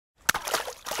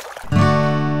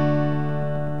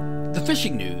The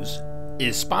Fishing News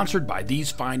is sponsored by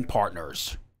these fine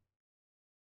partners.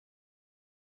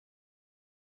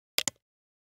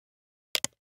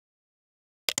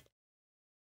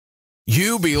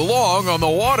 You belong on the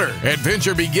water.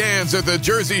 Adventure begins at the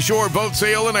Jersey Shore Boat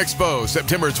Sale and Expo,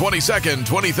 September 22nd,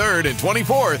 23rd, and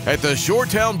 24th at the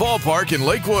Shoretown Ballpark in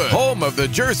Lakewood, home of the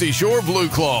Jersey Shore Blue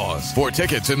Claws. For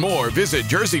tickets and more, visit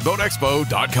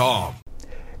jerseyboatexpo.com.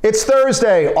 It's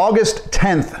Thursday, August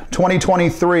 10th,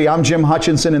 2023. I'm Jim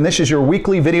Hutchinson, and this is your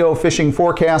weekly video fishing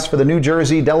forecast for the New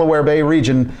Jersey, Delaware Bay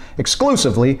region,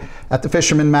 exclusively at the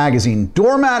Fisherman magazine.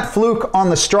 Doormat, fluke on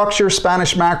the structure,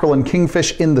 Spanish mackerel and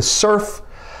kingfish in the surf.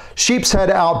 Sheep's head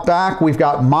out back. We've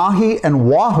got mahi and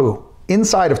wahoo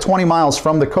inside of 20 miles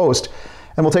from the coast.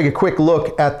 And we'll take a quick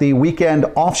look at the weekend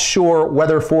offshore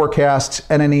weather forecasts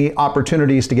and any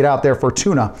opportunities to get out there for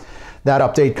tuna. That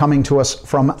update coming to us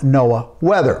from NOAA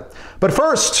Weather. But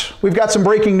first, we've got some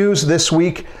breaking news this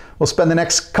week we'll spend the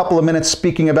next couple of minutes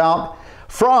speaking about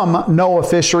from NOAA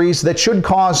Fisheries that should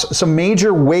cause some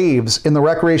major waves in the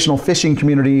recreational fishing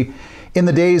community in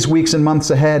the days, weeks, and months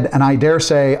ahead. And I dare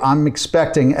say I'm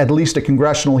expecting at least a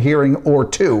congressional hearing or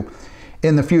two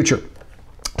in the future.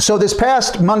 So this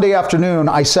past Monday afternoon,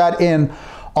 I sat in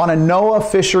on a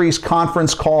NOAA Fisheries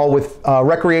conference call with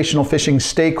recreational fishing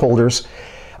stakeholders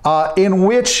in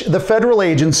which the federal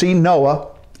agency,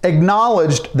 NOAA,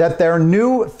 acknowledged that their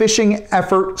new Fishing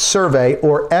Effort Survey,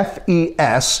 or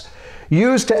FES,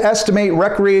 used to estimate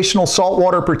recreational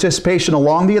saltwater participation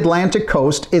along the Atlantic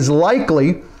coast is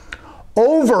likely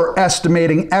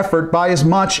overestimating effort by as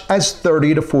much as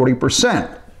 30 to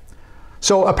 40%.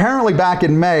 So apparently back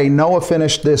in May, NOAA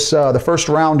finished this, the first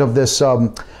round of this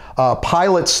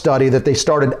pilot study that they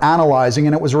started analyzing,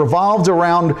 and it was revolved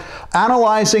around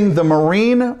analyzing the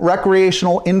Marine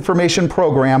Recreational Information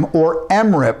Program, or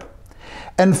MRIP,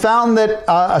 and found that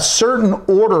a certain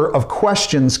order of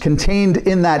questions contained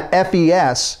in that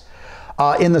FES,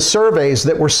 in the surveys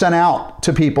that were sent out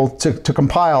to people to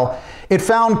compile, it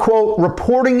found, quote,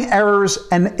 reporting errors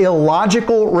and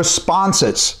illogical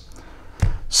responses.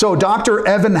 So Dr.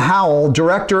 Evan Howell,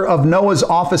 director of NOAA's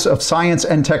Office of Science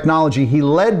and Technology, he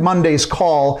led Monday's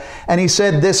call, and he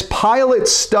said this pilot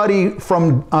study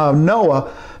from NOAA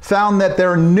found that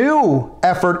their new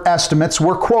effort estimates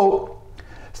were, quote,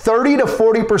 30 to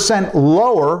 40%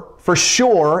 lower for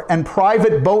shore and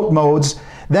private boat modes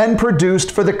than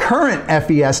produced for the current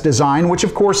FES design, which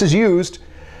of course is used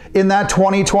in that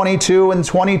 2022 and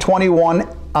 2021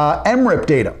 MRIP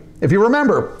data. If you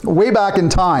remember, way back in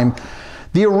time,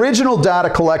 the original data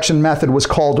collection method was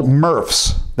called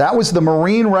MRFS. That was the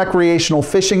Marine Recreational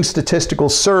Fishing Statistical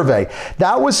Survey.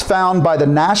 That was found by the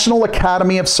National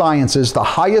Academy of Sciences, the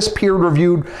highest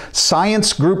peer-reviewed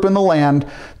science group in the land,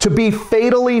 to be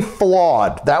fatally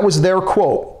flawed. That was their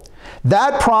quote.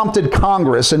 That prompted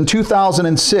Congress in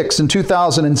 2006 and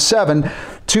 2007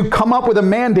 to come up with a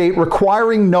mandate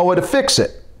requiring NOAA to fix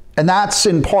it. And that's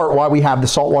in part why we have the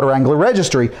Saltwater Angler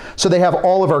Registry, so they have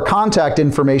all of our contact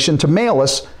information to mail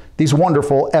us these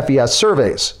wonderful FES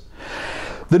surveys.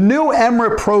 The new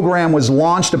MRIP program was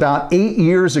launched about 8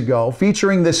 years ago,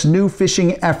 featuring this new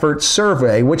Fishing Effort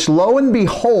Survey, which lo and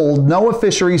behold, NOAA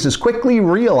Fisheries is quickly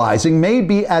realizing may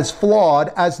be as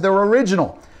flawed as their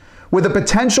original, with a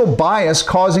potential bias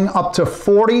causing up to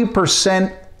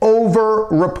 40%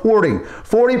 over-reporting,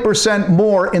 40%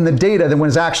 more in the data than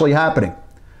was actually happening.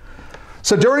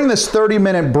 So during this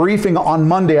 30-minute briefing on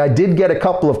Monday, I did get a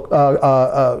couple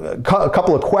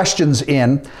of questions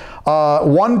in.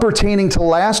 One pertaining to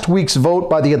last week's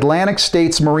vote by the Atlantic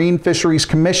States Marine Fisheries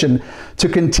Commission to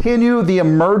continue the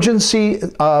emergency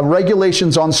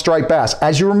regulations on striped bass.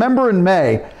 As you remember in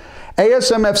May,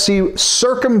 ASMFC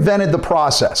circumvented the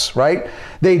process, right?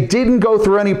 They didn't go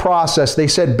through any process. They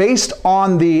said based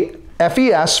on the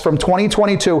FES from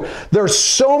 2022, there's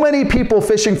so many people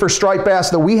fishing for striped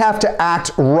bass that we have to act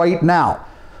right now.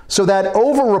 So that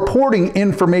over-reporting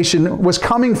information was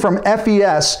coming from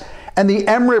FES and the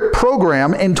MRIP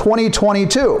program in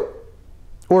 2022.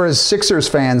 Or as Sixers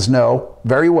fans know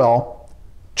very well,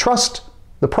 trust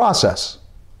the process.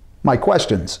 My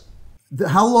questions.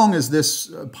 How long has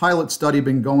this pilot study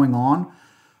been going on?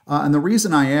 And the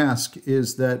reason I ask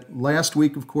is that last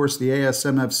week, of course, the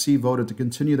ASMFC voted to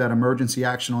continue that emergency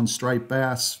action on striped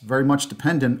bass, very much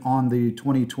dependent on the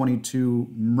 2022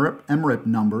 MRIP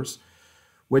numbers,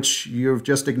 which you've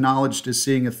just acknowledged as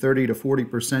seeing a 30 to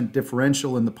 40%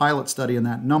 differential in the pilot study in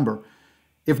that number.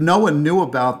 If no one knew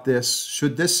about this,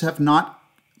 should this have not,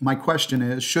 my question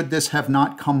is, should this have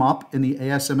not come up in the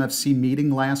ASMFC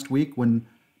meeting last week when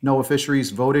NOAA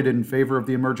Fisheries voted in favor of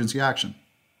the emergency action?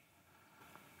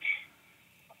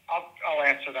 I'll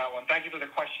answer that one. Thank you for the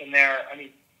question there. I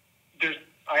mean,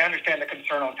 I understand the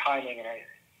concern on timing, and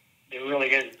there really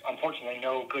is, unfortunately,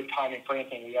 no good timing for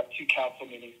anything. We have 2 council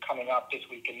meetings coming up this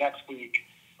week and next week.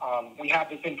 We have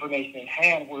this information in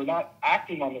hand. We're not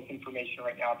acting on this information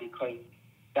right now because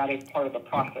that is part of the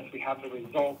process. We have the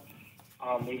results.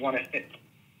 We want to,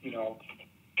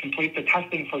 complete the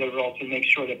testing for the results and make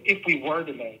sure that if we were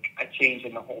to make a change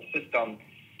in the whole system,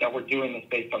 that we're doing this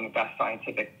based on the best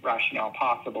scientific rationale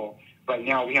possible. Right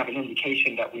now, we have an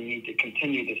indication that we need to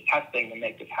continue this testing to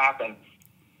make this happen.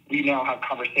 We now have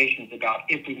conversations about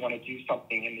if we want to do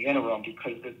something in the interim,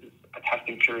 because this is a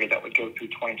testing period that would go through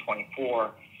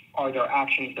 2024. Are there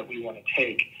actions that we want to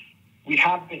take? We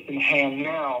have this in hand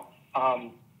now.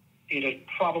 It is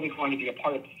probably going to be a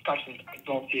part of discussions. I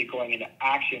don't see it going into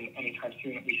action anytime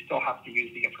soon. We still have to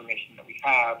use the information that we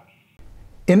have.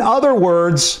 In other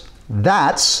words,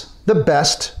 that's the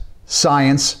best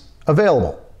science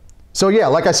available. So yeah,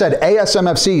 like I said,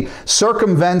 ASMFC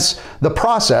circumvents the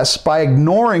process by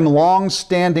ignoring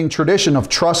long-standing tradition of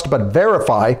trust but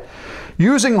verify,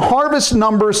 using harvest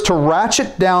numbers to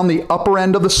ratchet down the upper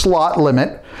end of the slot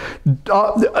limit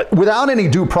without any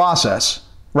due process,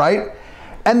 right?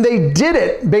 And they did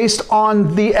it based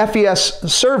on the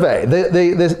FES survey,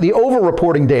 the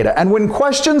overreporting data. And when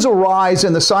questions arise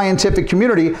in the scientific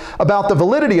community about the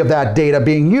validity of that data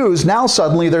being used, now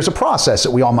suddenly there's a process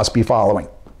that we all must be following.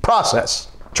 Process.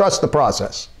 Trust the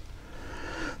process.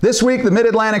 This week, the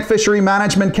Mid-Atlantic Fishery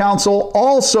Management Council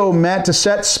also met to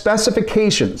set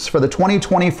specifications for the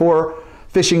 2024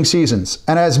 fishing seasons.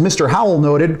 And as Mr. Howell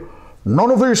noted,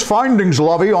 none of these findings,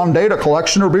 Lovey, on data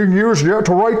collection are being used yet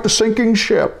to right the sinking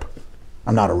ship.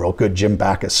 I'm not a real good Jim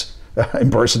Backus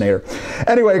impersonator.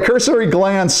 Anyway, a cursory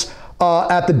glance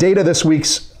at the data this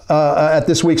week's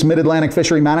Mid-Atlantic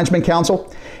Fishery Management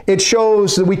Council. It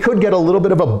shows that we could get a little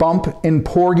bit of a bump in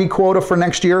porgy quota for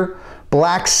next year.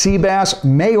 Black sea bass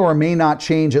may or may not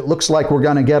change. It looks like we're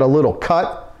going to get a little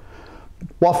cut.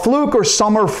 While fluke or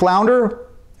summer flounder,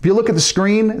 if you look at the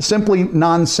screen, simply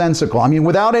nonsensical. I mean,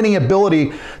 without any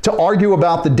ability to argue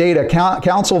about the data,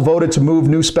 Council voted to move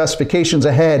new specifications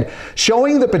ahead,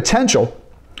 showing the potential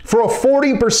for a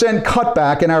 40%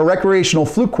 cutback in our recreational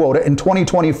fluke quota in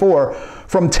 2024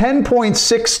 from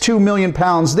 10.62 million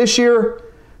pounds this year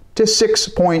to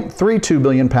 6.32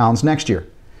 million pounds next year.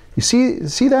 You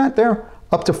see that there?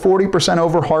 Up to 40%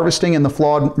 over harvesting in the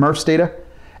flawed MRFs data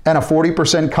and a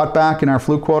 40% cutback in our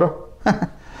fluke quota.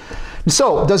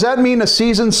 So, does that mean a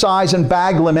season size and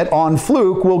bag limit on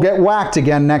fluke will get whacked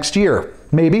again next year?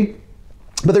 Maybe.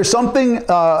 But there's something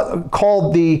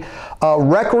called the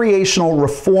Recreational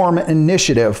Reform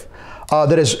Initiative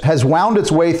that has wound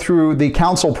its way through the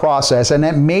council process, and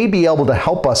that may be able to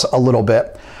help us a little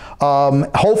bit.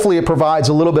 Hopefully it provides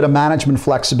a little bit of management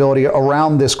flexibility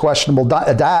around this questionable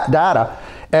data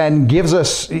and gives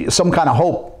us some kind of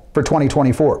hope for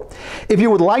 2024. If you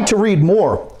would like to read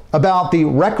more about the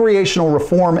Recreational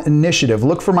Reform Initiative,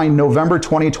 look for my November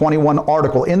 2021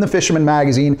 article in the Fisherman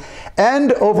magazine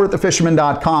and over at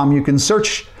thefisherman.com. You can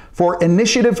search for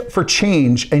Initiative for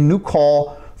Change, a new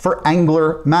call for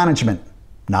angler management.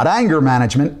 Not anger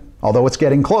management, although it's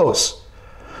getting close.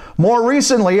 More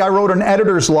recently, I wrote an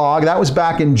editor's log, that was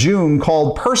back in June,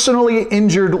 called Personally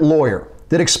Injured Lawyer,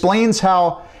 that explains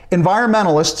how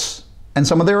environmentalists and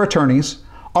some of their attorneys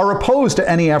are opposed to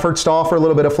any efforts to offer a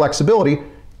little bit of flexibility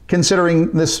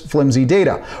considering this flimsy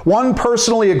data. One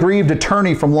personally aggrieved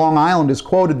attorney from Long Island is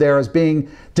quoted there as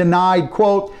being denied,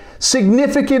 quote,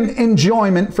 significant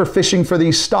enjoyment for fishing for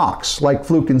these stocks, like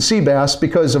fluke and sea bass,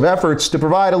 because of efforts to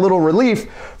provide a little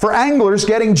relief for anglers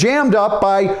getting jammed up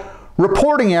by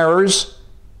reporting errors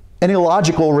and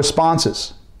illogical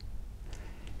responses.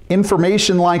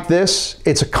 Information like this,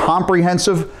 it's a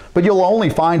comprehensive, but you'll only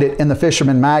find it in the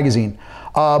Fisherman magazine.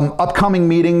 Upcoming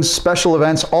meetings, special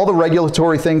events, all the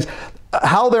regulatory things,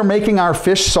 how they're making our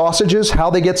fish sausages, how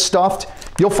they get stuffed,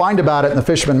 you'll find about it in the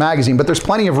Fisherman magazine. But there's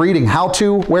plenty of reading, how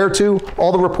to, where to,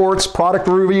 all the reports, product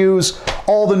reviews,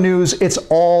 all the news, it's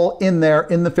all in there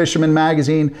in the Fisherman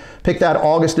magazine. Pick that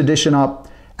August edition up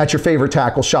at your favorite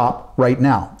tackle shop right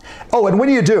now. Oh, and when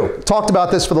you do, talked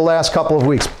about this for the last couple of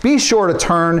weeks, be sure to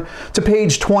turn to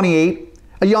page 28.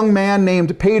 A young man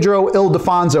named Pedro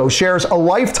Ildefonso shares a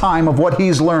lifetime of what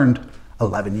he's learned,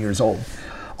 11 years old,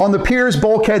 on the piers,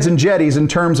 bulkheads, and jetties in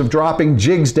terms of dropping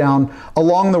jigs down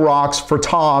along the rocks for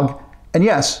tog, and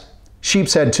yes,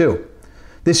 sheep's head too.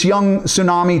 This young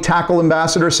tsunami tackle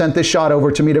ambassador sent this shot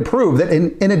over to me to prove that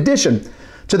in addition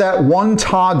to that one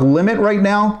tog limit right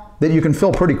now, that you can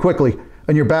fill pretty quickly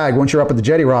in your bag once you're up at the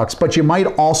jetty rocks, but you might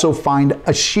also find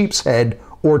a sheep's head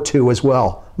or two as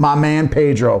well. My man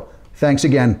Pedro, thanks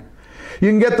again. You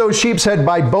can get those sheep's head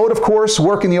by boat, of course,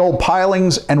 working the old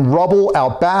pilings and rubble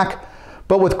out back.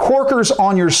 But with corkers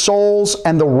on your soles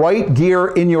and the right gear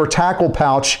in your tackle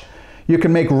pouch, you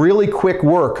can make really quick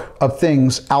work of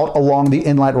things out along the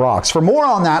inlet rocks. For more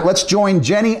on that, let's join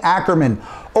Jenny Ackerman,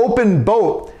 Open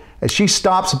Boat, as she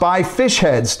stops by Fish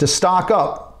Heads to stock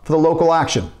up for the local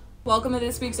action. Welcome to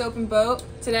this week's Open Boat.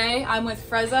 Today I'm with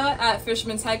Freza at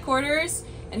Fisherman's headquarters,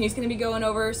 and he's going to be going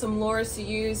over some lures to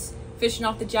use fishing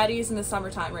off the jetties in the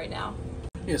summertime right now.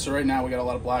 Yeah, so right now we got a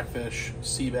lot of blackfish,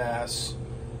 sea bass,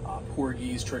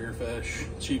 porgies, triggerfish,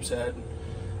 sheep's head.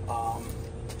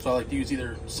 So I like to use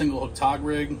either single hook tog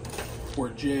rig or a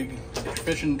jig. If you're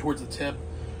fishing towards the tip,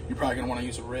 you're probably going to want to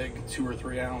use a rig, 2 or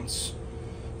 3 ounce.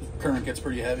 The current gets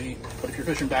pretty heavy. But if you're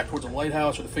fishing back towards the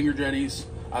lighthouse or the finger jetties,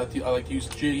 I like to use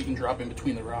a jig you can drop in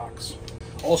between the rocks.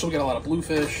 Also, we got a lot of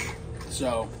bluefish,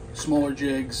 so smaller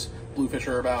jigs. Bluefish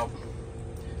are about,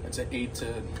 I'd say 8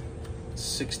 to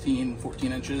 16,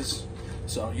 14 inches.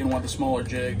 So you're gonna want the smaller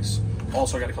jigs.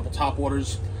 Also, I got a couple top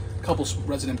waters, a couple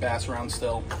resident bass around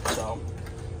still. So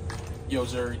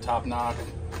Yozuri, Top Knock,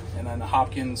 and then the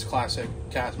Hopkins Classic,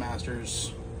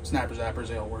 Castmasters, Snapper Zappers,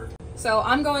 they all work. So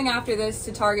I'm going after this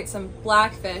to target some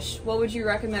blackfish. What would you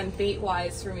recommend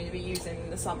bait-wise for me to be using in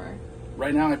the summer?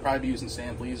 Right now, I'd probably be using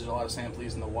sand fleas. There's a lot of sand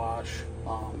fleas in the wash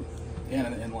and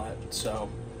in the inlet. So,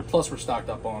 plus we're stocked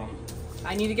up on them.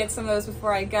 I need to get some of those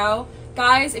before I go.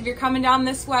 Guys, if you're coming down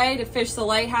this way to fish the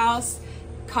lighthouse,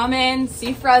 come in,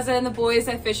 see Freza and the boys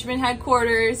at Fisherman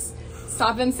headquarters,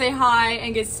 stop and say hi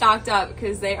and get stocked up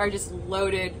because they are just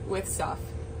loaded with stuff.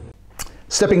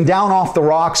 Stepping down off the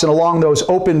rocks and along those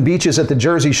open beaches at the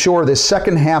Jersey Shore, this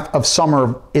second half of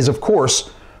summer is, of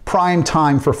course, prime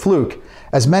time for fluke,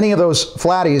 as many of those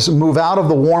flatties move out of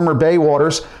the warmer bay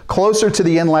waters closer to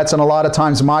the inlets and a lot of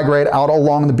times migrate out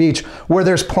along the beach where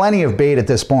there's plenty of bait at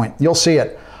this point. You'll see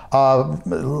it.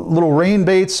 Little rain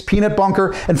baits, peanut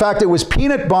bunker. In fact, it was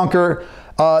peanut bunker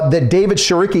that David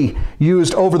Sharicki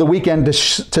used over the weekend to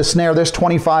snare this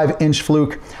 25-inch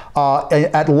fluke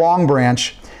at Long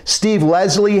Branch. Steve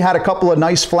Leslie had a couple of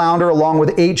nice flounder along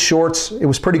with 8 shorts. It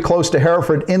was pretty close to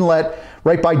Hereford Inlet,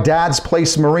 right by Dad's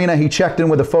Place Marina. He checked in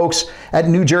with the folks at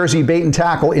New Jersey Bait and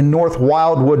Tackle in North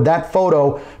Wildwood. That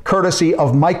photo, courtesy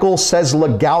of Michael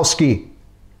Seslagowski.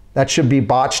 That should be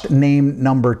botched name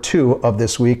number 2 of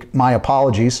this week. My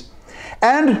apologies.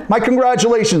 And my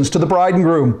congratulations to the bride and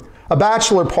groom. A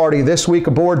bachelor party this week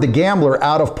aboard the Gambler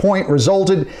out of Point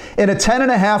resulted in a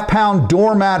 10.5-pound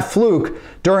doormat fluke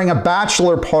during a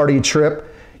bachelor party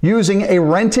trip using a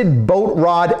rented boat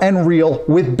rod and reel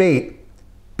with bait,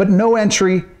 but no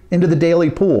entry into the daily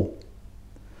pool.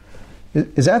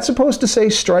 Is that supposed to say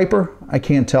striper? I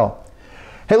can't tell.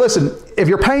 Hey, listen, if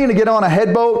you're paying to get on a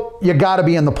headboat, you got to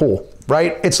be in the pool,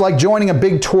 right? It's like joining a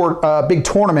big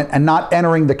tournament and not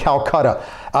entering the Calcutta.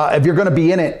 If you're going to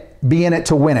be in it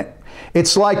to win it.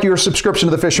 It's like your subscription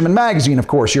to the Fisherman magazine, of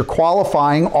course. You're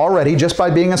qualifying already just by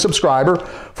being a subscriber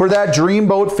for that Dream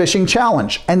Boat Fishing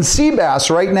Challenge. And sea bass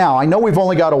right now, I know we've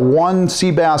only got a 1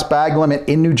 sea bass bag limit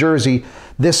in New Jersey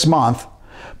this month,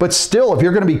 but still, if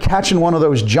you're going to be catching one of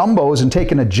those jumbos and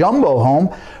taking a jumbo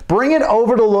home, bring it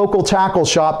over to the local tackle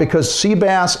shop because sea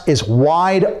bass is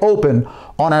wide open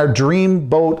on our Dream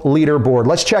Boat leaderboard.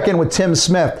 Let's check in with Tim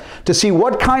Smith to see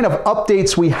what kind of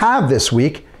updates we have this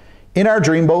week in our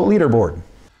Dream Boat leaderboard.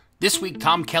 This week,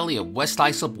 Tom Kelly of West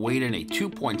Islip weighed in a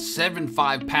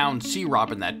 2.75-pound sea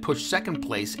robin that pushed second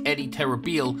place Eddie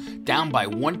Terrabil down by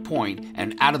 1 point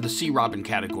and out of the sea robin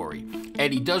category.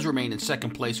 Eddie does remain in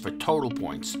second place for total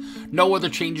points. No other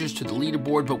changes to the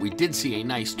leaderboard, but we did see a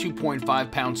nice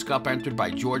 2.5-pound scup entered by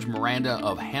George Miranda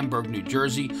of Hamburg, New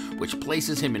Jersey, which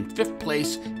places him in 5th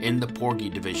place in the Porgy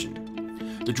division.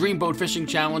 The Dream Boat Fishing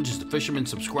Challenge is the Fisherman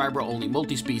subscriber-only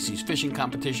multi-species fishing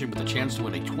competition with a chance to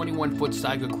win a 21-foot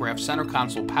Steiger Craft center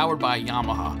console powered by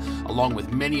Yamaha, along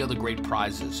with many other great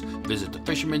prizes. Visit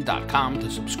thefisherman.com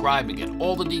to subscribe and get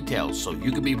all the details so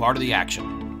you can be part of the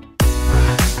action.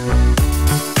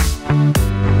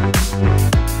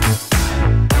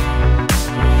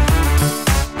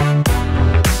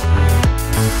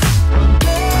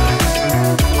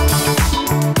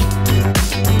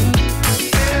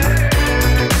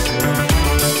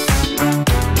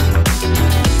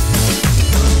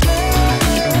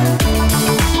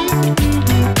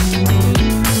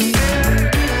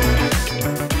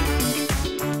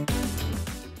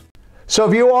 So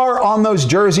if you are on those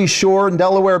Jersey Shore and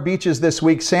Delaware beaches this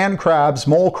week, sand crabs,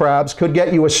 mole crabs could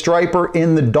get you a striper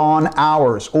in the dawn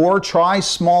hours, or try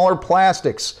smaller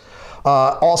plastics.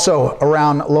 Also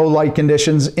around low light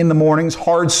conditions in the mornings,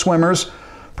 hard swimmers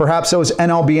Perhaps those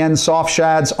NLBN soft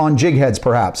shads on jig heads,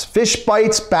 perhaps. Fish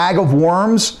bites, bag of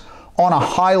worms on a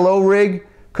high-low rig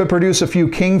could produce a few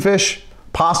kingfish,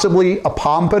 possibly a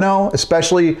pompano,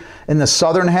 especially in the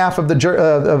southern half of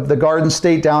the Garden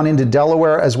State down into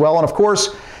Delaware as well. And of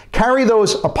course, carry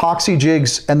those epoxy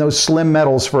jigs and those slim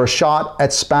metals for a shot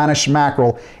at Spanish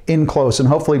mackerel in close, and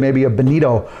hopefully maybe a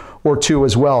bonito or two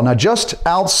as well. Now, just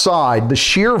outside, the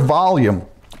sheer volume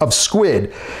of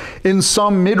squid in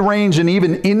some mid-range and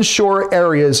even inshore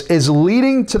areas is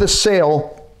leading to the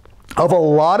sale of a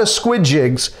lot of squid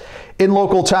jigs in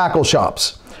local tackle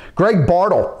shops. Greg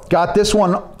Bartle got this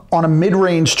one on a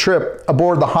mid-range trip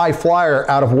aboard the High Flyer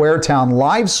out of Waretown.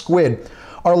 Live squid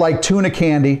are like tuna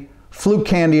candy, fluke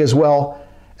candy as well,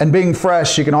 and being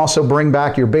fresh, you can also bring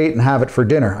back your bait and have it for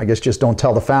dinner. I guess just don't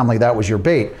tell the family that was your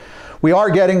bait. We are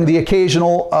getting the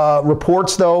occasional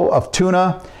reports, though, of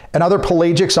tuna and other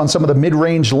pelagics on some of the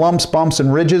mid-range lumps, bumps,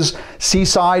 and ridges.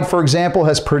 Seaside, for example,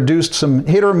 has produced some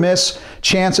hit-or-miss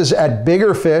chances at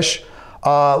bigger fish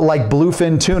like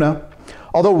bluefin tuna.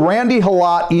 Although Randy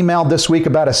Halat emailed this week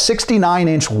about a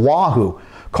 69-inch wahoo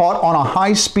caught on a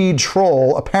high-speed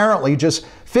troll, apparently just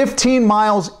 15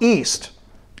 miles east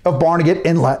of Barnegat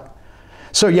Inlet.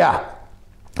 So yeah,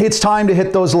 it's time to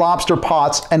hit those lobster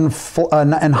pots and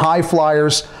high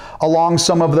flyers along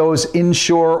some of those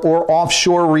inshore or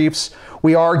offshore reefs.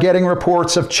 We are getting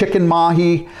reports of chicken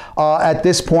mahi at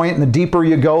this point, and the deeper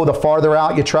you go, the farther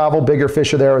out you travel, bigger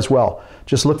fish are there as well.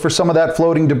 Just look for some of that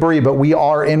floating debris, but we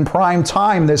are in prime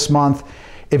time this month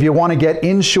if you want to get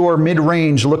inshore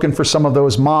mid-range looking for some of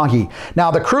those mahi. Now,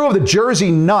 the crew of the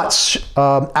Jersey Nuts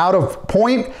out of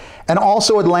Point and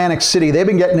also Atlantic City, they've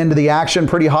been getting into the action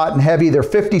pretty hot and heavy. Their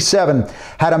 57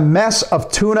 had a mess of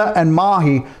tuna and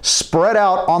mahi spread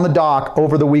out on the dock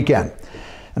over the weekend.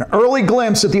 An early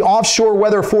glimpse at the offshore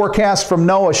weather forecast from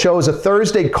NOAA shows a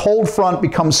Thursday cold front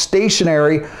becomes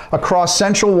stationary across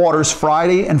central waters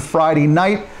Friday and Friday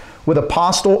night, with a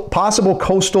possible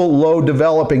coastal low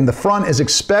developing. The front is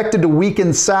expected to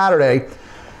weaken Saturday,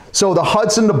 so the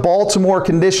Hudson to Baltimore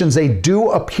conditions, they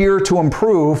do appear to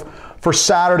improve for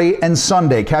Saturday and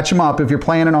Sunday. Catch them up if you're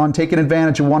planning on taking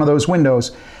advantage of one of those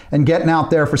windows and getting out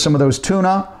there for some of those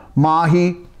tuna,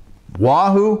 mahi,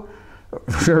 wahoo.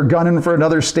 They're gunning for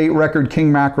another state record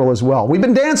king mackerel as well. We've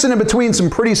been dancing in between some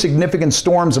pretty significant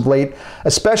storms of late,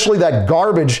 especially that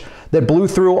garbage that blew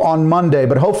through on Monday,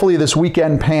 but hopefully this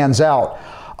weekend pans out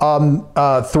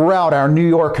throughout our New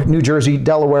York, New Jersey,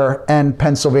 Delaware, and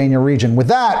Pennsylvania region. With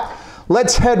that,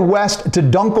 let's head west to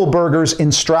Dunkelberger's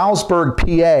in Stroudsburg,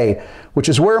 PA, which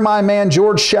is where my man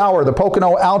George Schauer, the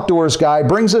Pocono Outdoors guy,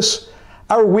 brings us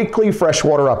our weekly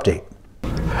freshwater update.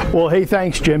 Well, hey,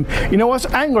 thanks, Jim. You know, us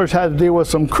anglers had to deal with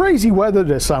some crazy weather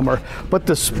this summer, but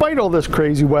despite all this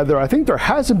crazy weather, I think there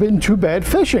hasn't been too bad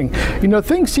fishing. You know,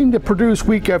 things seem to produce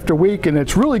week after week, and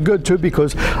it's really good too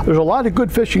because there's a lot of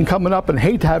good fishing coming up, and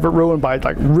hate to have it ruined by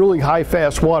like really high,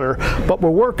 fast water, but we're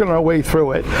working our way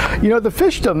through it. You know, the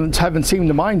fish haven't seemed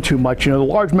to mind too much. You know,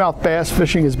 the largemouth bass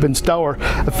fishing has been stellar.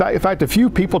 In fact, a few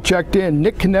people checked in.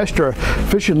 Nick Canestra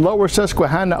fishing Lower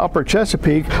Susquehanna, Upper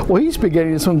Chesapeake. Well, he's been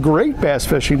getting some great bass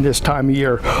fishing this time of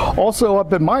year. Also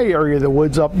up in my area of the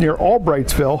woods up near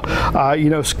Albrightsville, you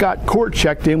know, Scott Court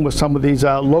checked in with some of these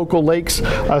local lakes,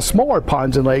 smaller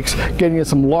ponds and lakes, getting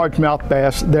some largemouth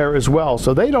bass there as well.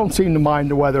 So they don't seem to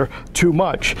mind the weather too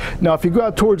much. Now, if you go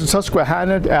out towards the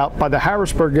Susquehanna, out by the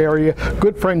Harrisburg area,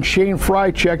 good friend Shane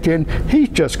Fry checked in. He's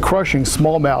just crushing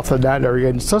smallmouth in that area,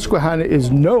 and Susquehanna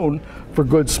is known for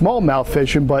good smallmouth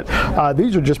fishing, but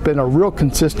these have just been a real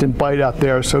consistent bite out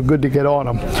there, so good to get on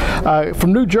them.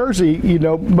 From New Jersey, you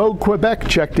know, Mo Quebec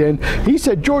checked in. He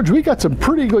said, George, we got some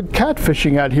pretty good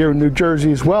catfishing out here in New Jersey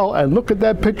as well, and look at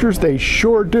that pictures, they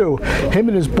sure do. Him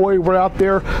and his boy were out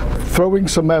there throwing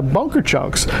some bunker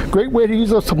chunks. Great way to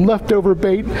use up some leftover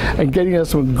bait and getting us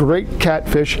some great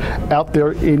catfish out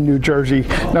there in New Jersey.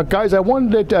 Now, guys, I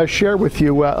wanted to share with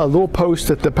you a little post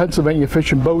that the Pennsylvania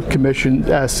Fish and Boat Commission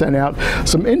sent out.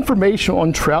 Some information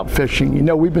on trout fishing. You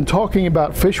know, we've been talking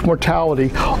about fish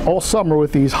mortality all summer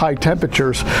with these high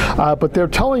temperatures, but they're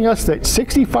telling us that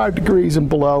 65 degrees and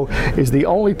below is the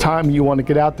only time you want to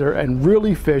get out there and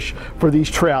really fish for these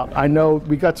trout. I know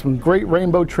we got some great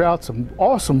rainbow trout, some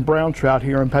awesome brown trout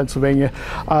here in Pennsylvania,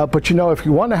 but you know, if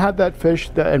you want to have that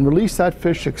fish and release that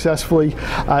fish successfully,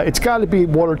 it's got to be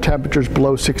water temperatures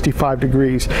below 65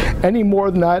 degrees. Any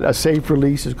more than that, a safe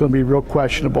release is going to be real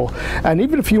questionable. And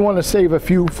even if you want to save a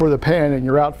few for the pan and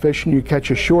you're out fishing, you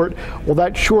catch a short, well,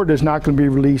 that short is not going to be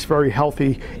released very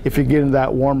healthy if you get into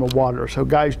that warmer water. So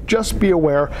guys, just be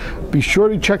aware. Be sure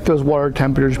to check those water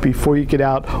temperatures before you get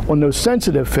out on those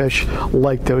sensitive fish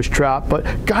like those trout.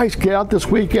 But guys, get out this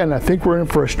weekend. I think we're in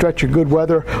for a stretch of good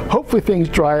weather. Hopefully things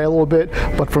dry a little bit.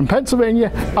 But from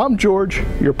Pennsylvania, I'm George,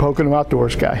 your Poking 'em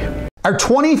Outdoors guy. Our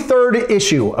 23rd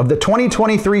issue of the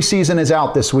 2023 season is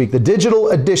out this week, the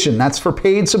digital edition. That's for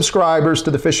paid subscribers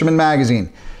to the Fisherman magazine.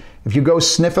 If you go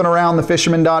sniffing around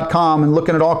thefisherman.com and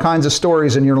looking at all kinds of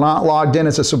stories and you're not logged in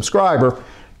as a subscriber,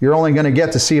 you're only going to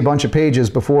get to see a bunch of pages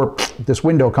before this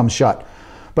window comes shut.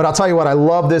 But I'll tell you what, I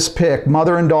love this pic.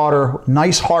 Mother and daughter,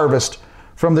 nice harvest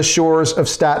from the shores of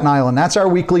Staten Island. That's our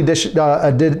weekly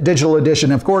digital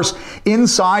edition. Of course,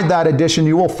 inside that edition,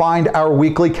 you will find our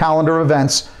weekly calendar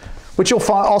events, which you'll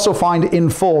also find in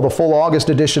full, the full August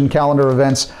edition calendar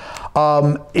events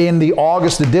in the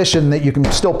August edition that you can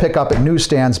still pick up at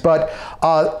newsstands. But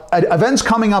events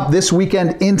coming up this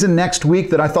weekend into next week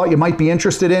that I thought you might be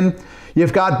interested in.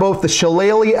 You've got both the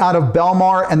Shillelagh out of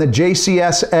Belmar and the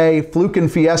JCSA Fluke and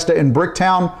Fiesta in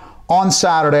Bricktown on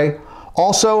Saturday.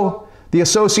 Also, the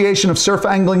Association of Surf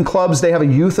Angling Clubs, they have a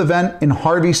youth event in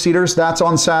Harvey Cedars. That's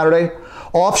on Saturday.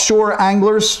 Offshore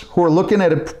anglers who are looking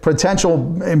at a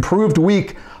potential improved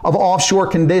week of offshore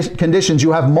conditions,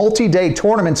 you have multi-day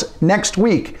tournaments next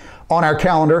week on our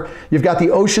calendar. You've got the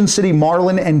Ocean City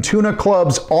Marlin and Tuna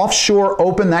Club's Offshore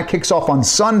Open. That kicks off on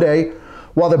Sunday,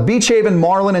 while the Beach Haven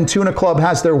Marlin and Tuna Club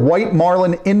has their White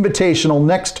Marlin Invitational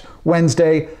next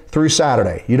Wednesday through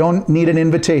Saturday. You don't need an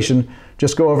invitation.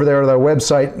 Just go over there to their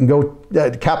website and go.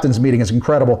 Captain's meeting is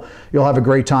incredible. You'll have a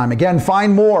great time. Again,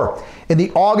 find more in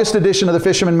the August edition of the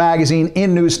Fisherman magazine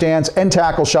in newsstands and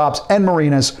tackle shops and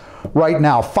marinas right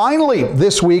now. Finally,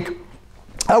 this week,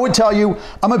 I would tell you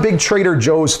I'm a big Trader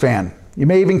Joe's fan. You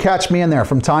may even catch me in there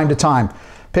from time to time,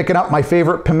 picking up my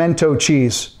favorite pimento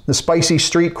cheese, the spicy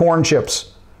street corn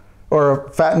chips, or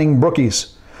fattening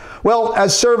brookies. Well,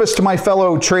 as service to my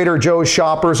fellow Trader Joe's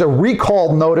shoppers, a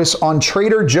recall notice on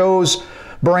Trader Joe's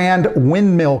brand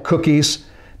windmill cookies.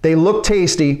 They look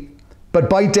tasty, but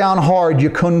bite down hard, you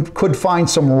could find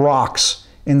some rocks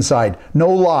inside.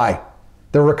 No lie.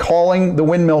 They're recalling the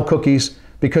windmill cookies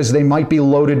because they might be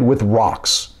loaded with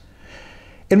rocks.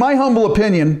 In my humble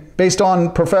opinion, based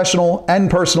on professional and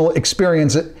personal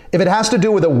experience, if it has to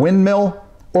do with a windmill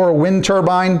or a wind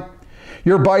turbine,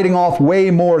 you're biting off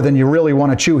way more than you really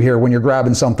want to chew here when you're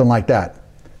grabbing something like that.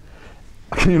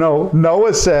 You know,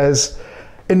 NOAA says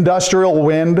industrial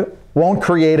wind won't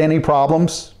create any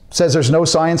problems, says there's no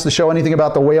science to show anything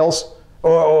about the whales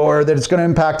or that it's going to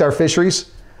impact our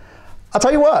fisheries. I'll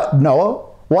tell you what, NOAA,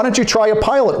 why don't you try a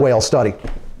pilot whale study?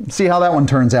 See how that one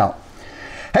turns out.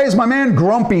 Hey, as my man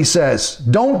Grumpy says,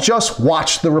 don't just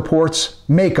watch the reports,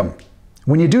 make them.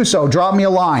 When you do so, drop me a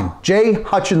line,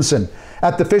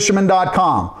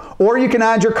 jhutchinson@thefisherman.com, or you can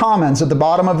add your comments at the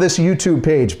bottom of this YouTube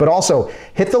page, but also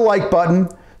hit the like button,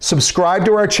 subscribe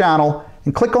to our channel,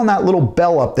 and click on that little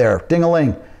bell up there,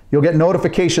 ding-a-ling. You'll get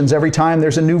notifications every time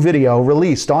there's a new video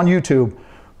released on YouTube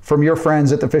from your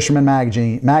friends at the Fisherman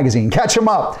magazine. Catch them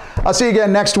up. I'll see you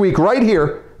again next week right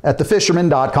here at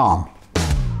thefisherman.com.